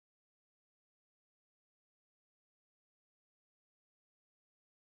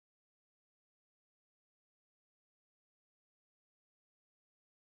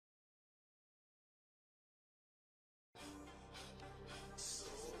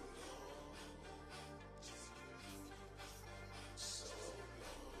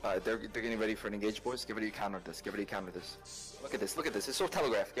They're getting ready for an engage, boys. Get ready to counter this. Get ready to counter this. Look at this. Look at this. It's so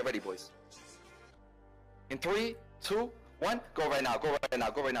telegraphed. Get ready, boys. In 3, 2, 1. Go right now. Go right now.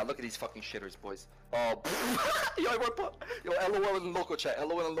 Go right now. Look at these fucking shitters, boys. Oh, yo, LOL in local chat.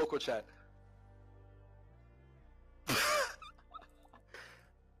 LOL in local chat.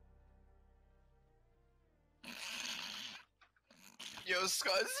 Yo,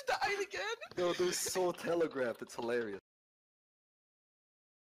 Scott's dying again. Yo, they're so telegraphed. It's hilarious.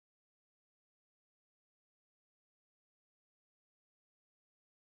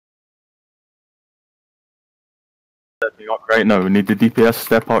 Right now, we need the DPS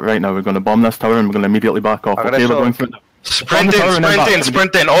step up right now. We're going to bomb this tower and we're going to immediately back off. Okay, we're going through. Sprint in,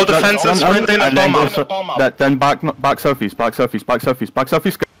 all defenses, sprint in and bomb out. Then back southeast.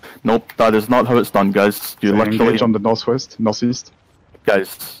 Nope, that is not how it's done, guys. You literally engage on the northeast.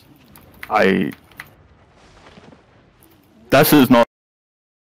 Guys, this is not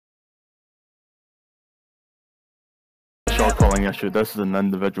a shot calling issue. This is an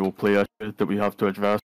individual play issue that we have to address.